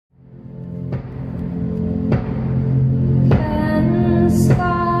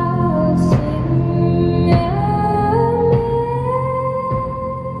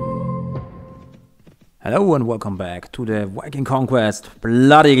Hello and welcome back to the Viking Conquest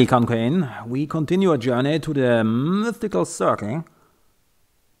Bloody campaign. We continue our journey to the mythical circle,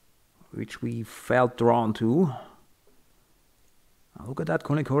 which we felt drawn to. Look at that,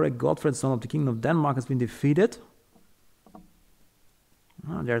 Konekore Godfred, son of the Kingdom of Denmark, has been defeated.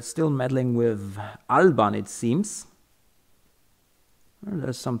 They're still meddling with Alban, it seems.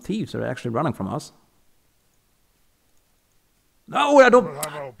 There's some thieves that are actually running from us. No, I don't...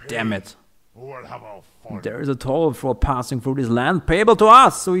 Damn it. There is a toll for passing through this land payable to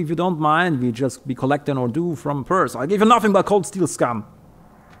us, so if you don't mind, we just be collecting or due from purse. I'll give you nothing but cold steel scum.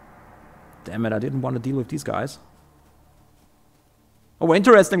 Damn it, I didn't want to deal with these guys. Oh,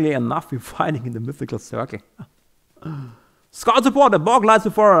 interestingly enough, we're fighting in the mythical circle. Scout support, the bog lies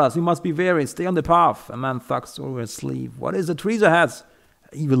before us. We must be wary, stay on the path. A man thugs over his sleeve. What is the trees ahead?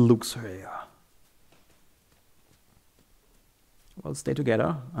 Evil looks here. Well, stay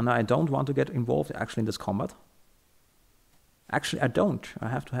together, and I don't want to get involved actually in this combat. Actually, I don't. I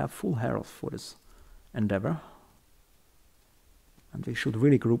have to have full Haralds for this endeavor. And we should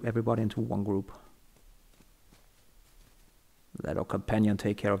really group everybody into one group. Let our companion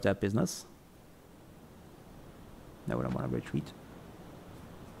take care of that business. No, I don't want to retreat.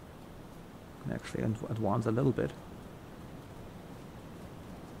 Can actually advance a little bit.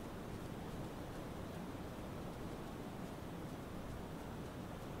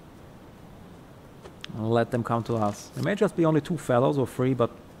 Let them come to us. There may just be only 2 fellows or 3, but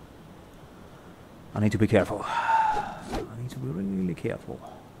I need to be careful. I need to be really careful.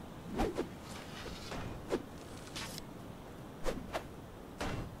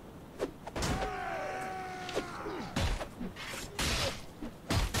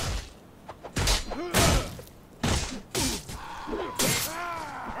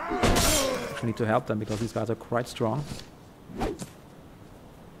 Actually need to help them because these guys are quite strong.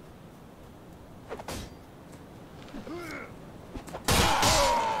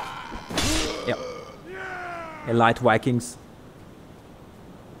 Light Vikings.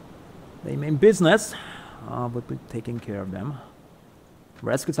 They mean business, but we're taking care of them.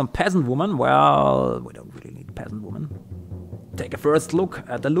 Rescue some peasant woman. Well, we don't really need peasant woman. Take a first look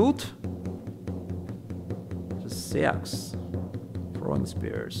at the loot. The seax, throwing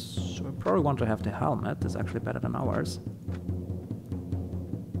spears. So we probably want to have the helmet. That's actually better than ours.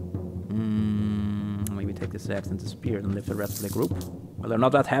 Maybe take the seax and the spear and leave the rest of the group. Well, they're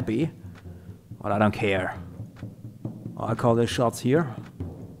not that happy, but I don't care. I call the shots here.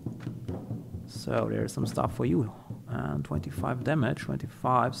 So there's some stuff for you. And 25 damage,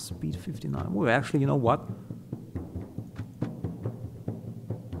 25, speed 59. Well, actually, you know what?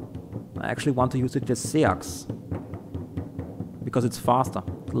 I actually want to use it just seax. Because it's faster.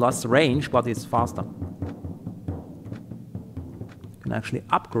 Less range, but it's faster. Can actually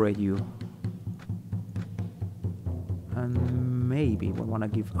upgrade you. And maybe we want to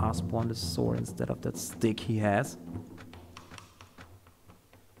give Asbjorn the sword instead of that stick he has.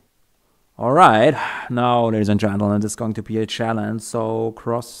 Alright, now ladies and gentlemen, it's going to be a challenge, so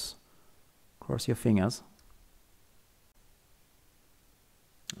cross your fingers.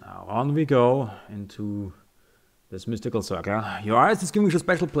 Now on we go into this mystical circle. Your eyes distinguish a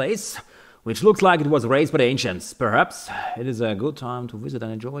special place, which looks like it was raised by the ancients. Perhaps it is a good time to visit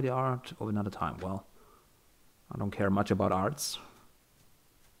and enjoy the art of another time. Well, I don't care much about arts.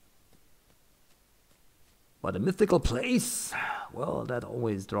 But a mythical place, well, that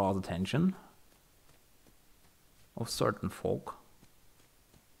always draws attention of certain folk.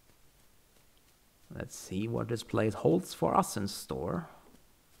 Let's see what this place holds for us in store.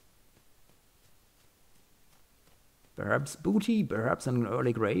 Perhaps booty, perhaps an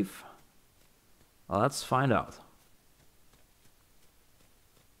early grave. Well, let's find out.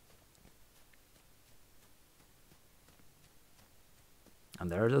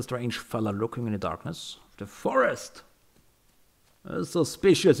 And there's a strange fella looking in the darkness. The forest!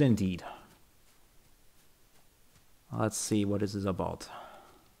 Suspicious indeed. Let's see what this is about.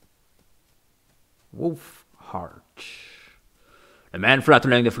 Wolf Heart. The man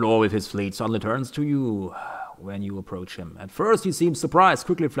flattering the floor with his fleet suddenly turns to you when you approach him. At first he seems surprised,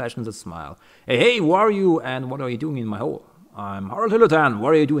 quickly flashes a smile. Hey, who are you and what are you doing in my hole? I'm Harald Hildetand,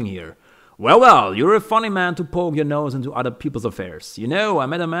 what are you doing here? Well, you're a funny man to poke your nose into other people's affairs. You know, I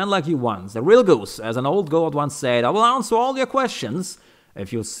met a man like you once, a real goose. As an old god once said, I will answer all your questions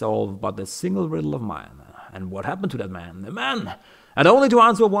if you solve but a single riddle of mine. And what happened to that man? The man had only to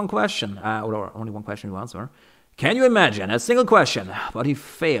answer one question, or only one question to answer. Can you imagine? A single question, but he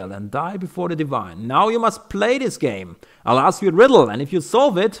failed and died before the divine. Now you must play this game. I'll ask you a riddle, and if you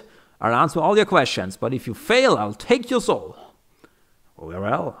solve it, I'll answer all your questions. But if you fail, I'll take your soul.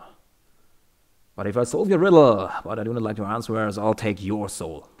 Well. But if I solve your riddle, what I do not like to answer is I'll take your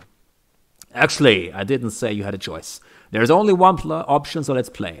soul. Actually, I didn't say you had a choice. There's only one option, so let's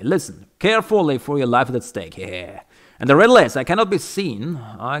play. Listen carefully, for your life is at stake. Yeah. And the riddle is, I cannot be seen,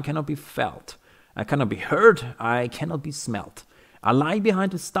 I cannot be felt. I cannot be heard, I cannot be smelt. I lie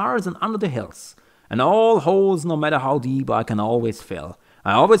behind the stars and under the hills. And all holes, no matter how deep, I can always fill.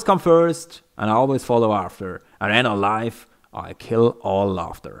 I always come first, and I always follow after. At end of life, I kill all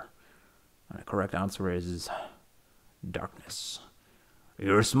laughter. And the correct answer is darkness.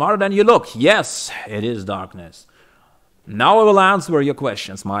 You're smarter than you look. Yes, it is darkness. Now I will answer your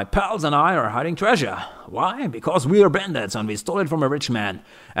questions. My pals and I are hiding treasure. Why? Because we are bandits and we stole it from a rich man.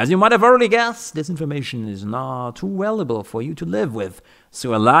 As you might have already guessed, this information is not too valuable for you to live with,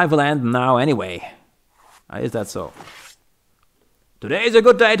 so our life will end now anyway. Is that so? Today is a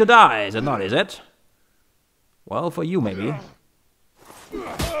good day to die, is it not, is it? Well, for you maybe.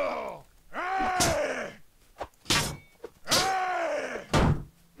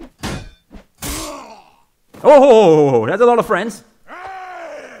 Oh, that's a lot of friends.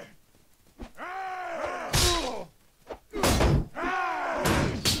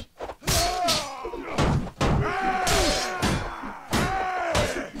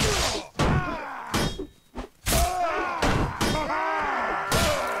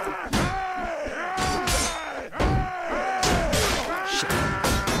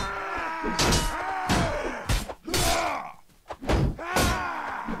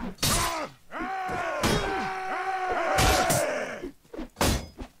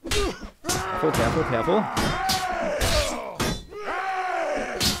 Careful, careful.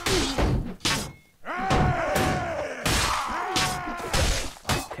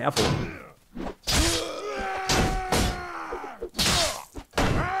 Careful.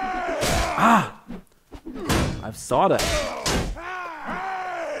 Ah! I've saw that.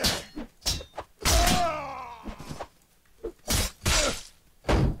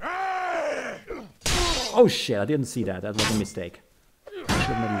 Oh shit, I didn't see that. That was a mistake. I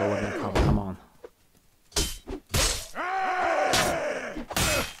shouldn't have lowered that cover. Come on.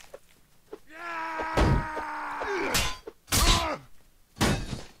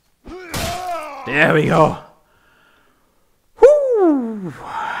 There we go. Whoo!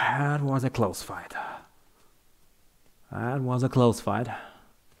 That was a close fight. That was a close fight.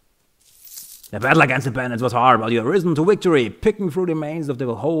 The battle against the bandits was hard, but you have risen to victory, picking through the remains of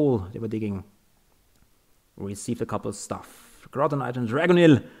the hole they were digging. We received a couple of stuff. Grotonite and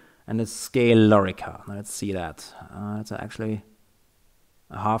Dragonil, and a scale Lorica. Now let's see that. It's actually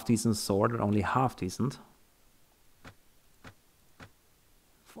a half-decent sword, but only half-decent.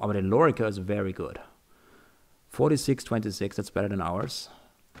 Oh, but the Lorica is very good. 46-26, that's better than ours.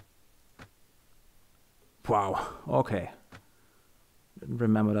 Wow, okay. Didn't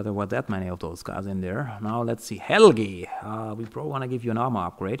remember that there were that many of those guys in there. Now let's see. Helgi. We probably want to give you an armor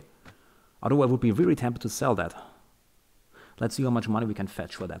upgrade. Although I would be really tempted to sell that. Let's see how much money we can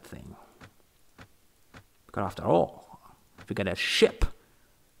fetch for that thing. Because after all, if we get a ship,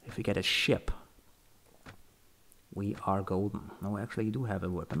 we are golden. No, actually you do have a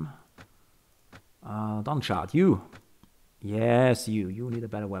weapon. Donchard, you. Yes, you need a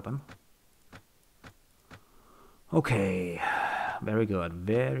better weapon. Okay, very good,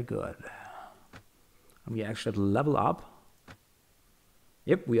 very good. And we actually level up.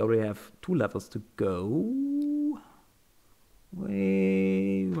 Yep, we already have 2 levels to go.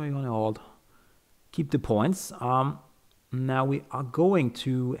 We're gonna hold. Keep the points. Now we are going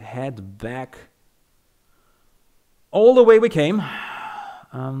to head back all the way we came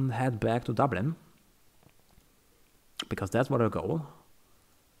and head back to Dublin. Because that's what our goal.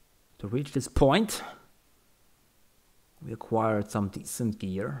 To reach this point, we acquired some decent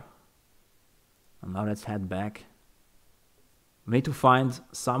gear. And now let's head back. We need to find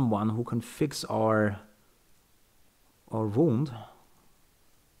someone who can fix our wound.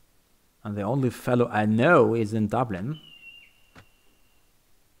 And the only fellow I know is in Dublin.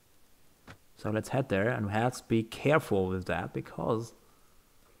 So let's head there, and we have to be careful with that because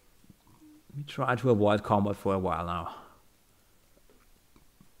we try to avoid combat for a while now.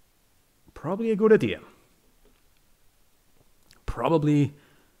 Probably a good idea. Probably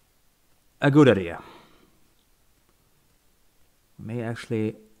a good idea. We may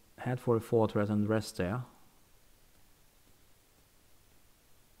actually head for a fortress and rest there.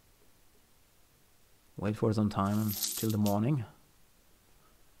 Wait for some time until the morning.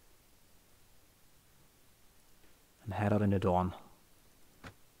 And head out in the dawn.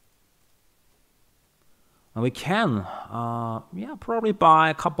 And we can, probably buy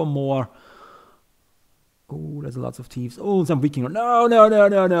a couple more Oh, there's lots of thieves. Oh, some Viking. No, no, no,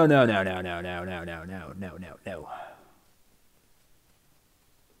 no, no, no, no, no, no, no, no, no, no, no, no, no.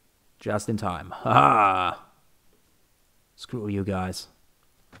 Just in time. Ha! Screw you guys.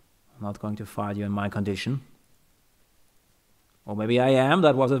 I'm not going to fight you in my condition. Or maybe I am.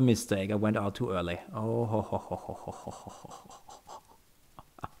 That was a mistake. I went out too early. Oh, ho, ho, ho, ho, ho, ho, ho, ho.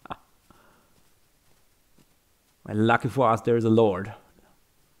 Well, lucky for us, there is a lord.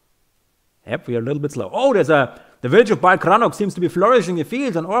 Yep, we are a little bit slow. Oh, the village of Baltic seems to be flourishing. The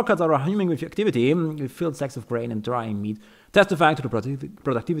fields and orchards are humming with activity, with filled sacks of grain and drying meat, testifying to the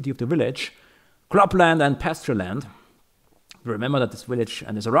productivity of the village, cropland and pasture land. Remember that this village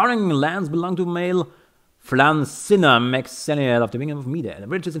and the surrounding lands belong to male Flansina Maxeniel of the Kingdom of Mide. The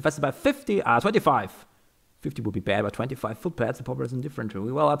village is infested by 25. 50 would be bad, but 25 footpads. The populace is indifferent.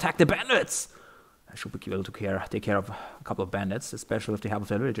 We will attack the bandits. I should be able to take care of a couple of bandits, especially with the help of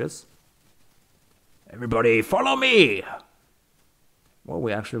their villagers. Everybody, follow me! Well,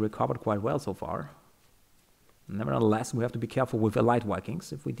 we actually recovered quite well so far. Nevertheless, we have to be careful with the light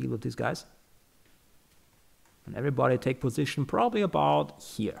Vikings if we deal with these guys. And everybody take position probably about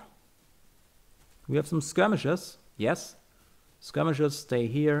here. We have some skirmishes. Yes. Skirmishes, stay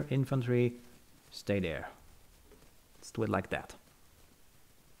here. Infantry, stay there. Let's do it like that.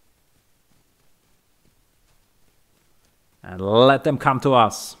 And let them come to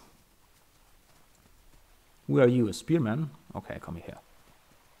us. Who are you, a spearman? Okay, come here.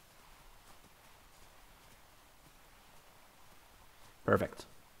 Perfect.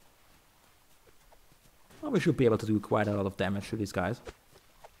 Well, we should be able to do quite a lot of damage to these guys.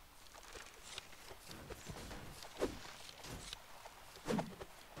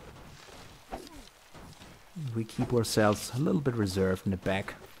 We keep ourselves a little bit reserved in the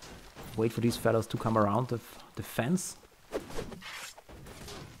back. Wait for these fellows to come around the fence.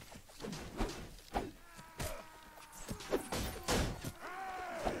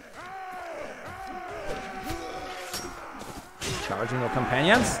 Charging your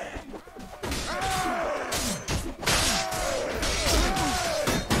companions.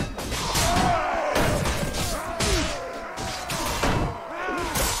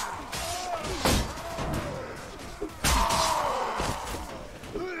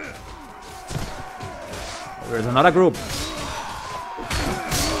 There's another group.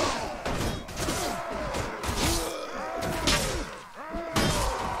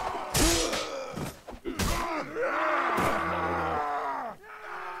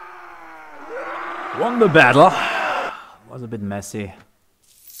 Won the battle. Was a bit messy.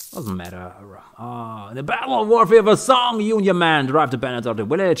 Doesn't matter. In the battle of warfare of a song, you and your man drive the bandits out of the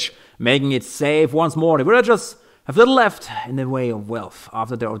village, making it safe once more. The villagers have little left in the way of wealth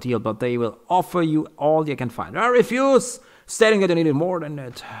after their ordeal, but they will offer you all they can find. I refuse, stating that they needed more than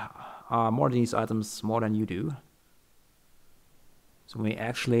these items, more than you do. So we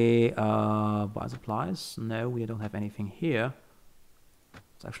actually buy supplies. No, we don't have anything here.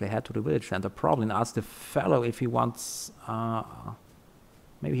 Let's actually head to the village center probably and ask the fellow if he wants,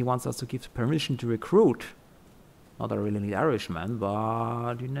 maybe he wants us to give permission to recruit. Not that I really need Irishmen,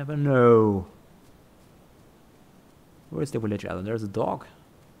 but you never know. Where is the village elder? There's a dog.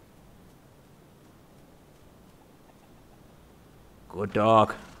 Good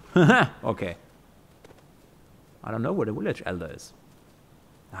dog. Okay. I don't know where the village elder is.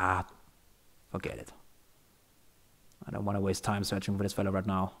 Ah, forget it. I don't want to waste time searching for this fellow right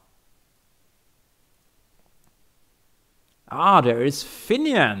now. Ah, there is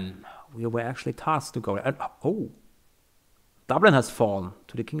Finian. We were actually tasked to go there. Oh, Dublin has fallen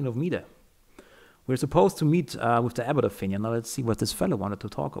to the Kingdom of Mide. We're supposed to meet with the abbot of Finian. Now let's see what this fellow wanted to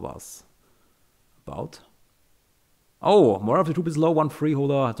talk about. Oh, more of the troop is low. One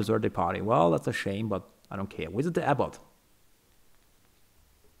freeholder has deserted the party. Well, that's a shame, but I don't care. Visit the abbot.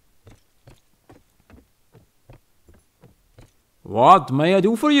 What may I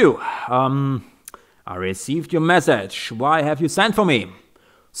do for you? I received your message. Why have you sent for me?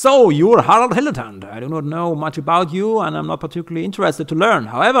 So, you're Harald Hildetand. I do not know much about you, and I'm not particularly interested to learn.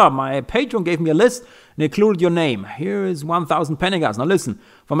 However, my patron gave me a list and included your name. Here is 1,000 pennigars. Now listen,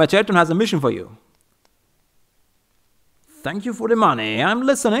 for my patron has a mission for you. Thank you for the money. I'm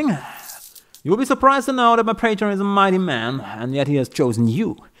listening. You will be surprised to know that my patron is a mighty man, and yet he has chosen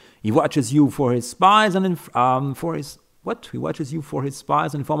you. He watches you for his spies and He watches you for his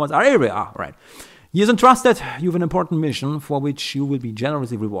spies and informers. Right. He has entrusted you with an important mission for which you will be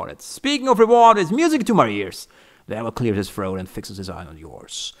generously rewarded. Speaking of reward, it's music to my ears. The devil clears his throat and fixes his eye on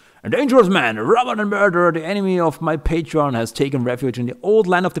yours. A dangerous man, a robber and murderer, the enemy of my patron, has taken refuge in the old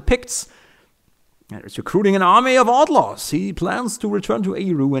land of the Picts and is recruiting an army of outlaws. He plans to return to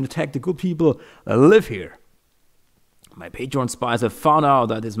Eru and attack the good people that live here. My Patreon spies have found out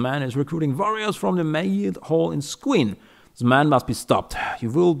that this man is recruiting warriors from the mythical in Squin. This man must be stopped. You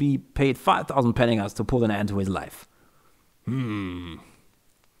will be paid 5,000 penningers to put an end to his life.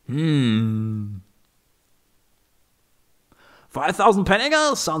 5,000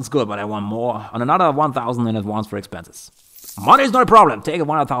 penningers? Sounds good, but I want more. And another 1,000 in advance for expenses. Money is not a problem. Take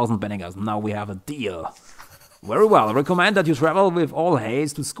 1,000 penningers. Now we have a deal. Very well. I recommend that you travel with all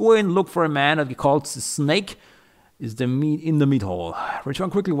haste to Squin. Look for a man that we call the Snake in the meat hall. Return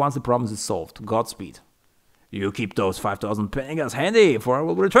quickly once the problem is solved. Godspeed. You keep those 5,000 penningers handy, for I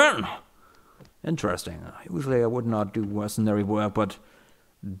will return. Interesting. Usually I would not do mercenary work, but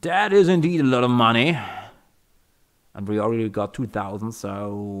that is indeed a lot of money. And we already got 2,000,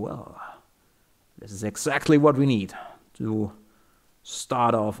 so, well, this is exactly what we need to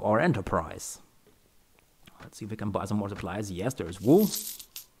start off our enterprise. Let's see if we can buy some more supplies. Yes, there's wool.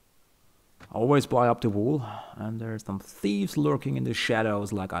 Always buy up the wool. And there's some thieves lurking in the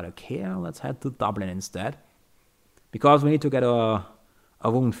shadows like I don't care. Let's head to Dublin instead. Because we need to get a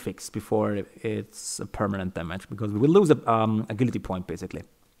wound fixed before it's a permanent damage. Because we will lose a agility point, basically,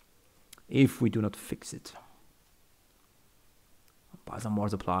 if we do not fix it. Buy some more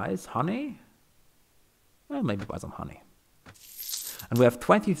supplies. Honey? Well, maybe buy some honey. And we have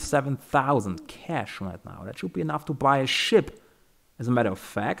 27,000 cash right now. That should be enough to buy a ship, as a matter of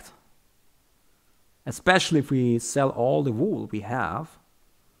fact. Especially if we sell all the wool we have.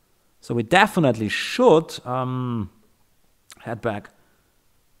 So we definitely should head back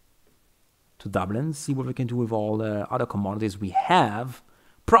to Dublin, see what we can do with all the other commodities we have.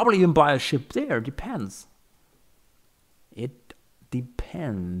 Probably even buy a ship there. Depends. It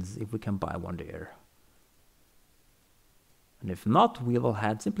depends if we can buy one there. And if not, we will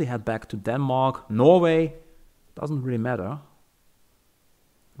simply head back to Denmark, Norway. Doesn't really matter.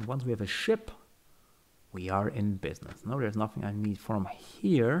 And once we have a ship, we are in business. No, there's nothing I need from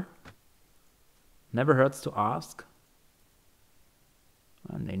here. Never hurts to ask.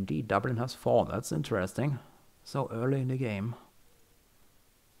 And indeed, Dublin has fallen. That's interesting. So early in the game.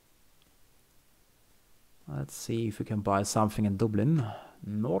 Let's see if we can buy something in Dublin.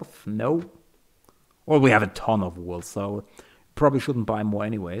 North? No. Or we have a ton of wool, so probably shouldn't buy more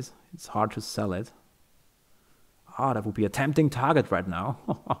anyways. It's hard to sell it. Ah, that would be a tempting target right now.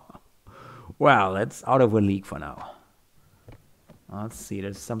 Well, it's out of a league for now. Let's see,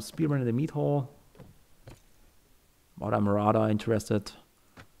 there's some spearmen in the meat hall. But I'm rather interested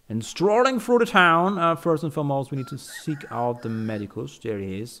in strolling through the town. First and foremost, we need to seek out the medicus. There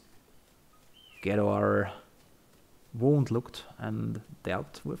he is. Get our wound looked and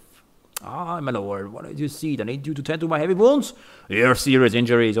dealt with. Ah, my lord, what did you see? I need you to tend to my heavy wounds. Your serious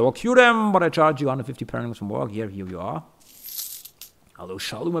injuries. I will cure them, but I charge you 150 pennings from work. Here you are. I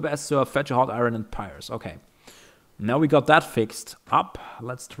shall do my best, sir. Fetch a hot iron and pyres. Okay. Now we got that fixed up.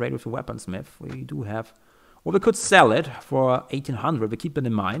 Let's trade with the weaponsmith. We do have... Well, we could sell it for 1,800. We keep that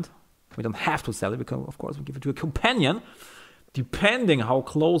in mind. We don't have to sell it because, of course, we give it to a companion. Depending how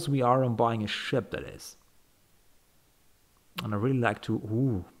close we are on buying a ship, that is. And I really like to...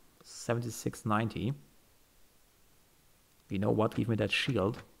 Ooh, 7690. You know what? Give me that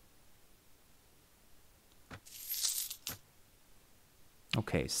shield.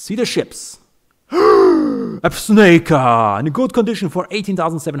 Okay, see the ships. A snake in a good condition for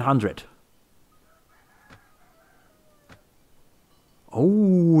 18,700.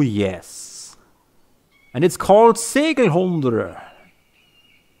 Oh, yes. And it's called Segelholder.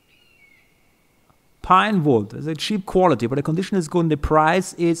 Pine wood. It's a cheap quality, but the condition is good and the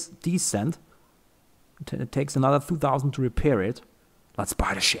price is decent. It takes another 2,000 to repair it. Let's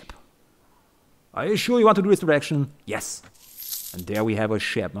buy the ship. Are you sure you want to do this direction? Yes. And there we have a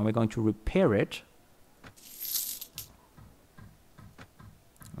ship. Now we're going to repair it.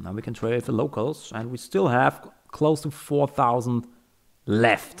 And now we can trade with the locals. And we still have close to 4,000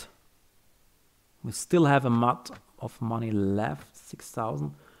 left. We still have a lot of money left.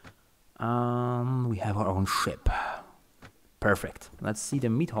 6,000. We have our own ship. Perfect. Let's see the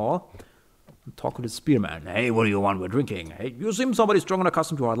meat hall. Talk to the spearman. Hey, what do you want? We're drinking. Hey, you seem somebody strong and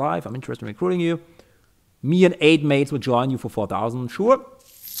accustomed to our life. I'm interested in recruiting you. Me and 8 mates will join you for 4,000. Sure.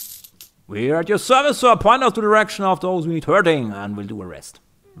 We're at your service, sir. Point us to the direction of those we need hurting, and we'll do a rest.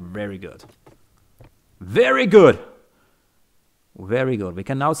 Very good. Very good. Very good. We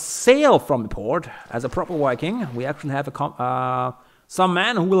can now sail from the port as a proper Viking. We actually have some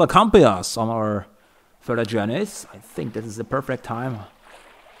men who will accompany us on our further journeys. I think this is the perfect time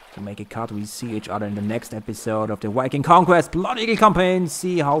to make a cut. We see each other in the next episode of the Viking Conquest Blood Eagle campaign.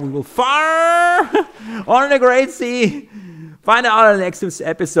 See how we will fire on the Great Sea. Find out in the next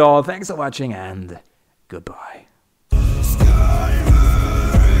episode. Thanks for watching and goodbye.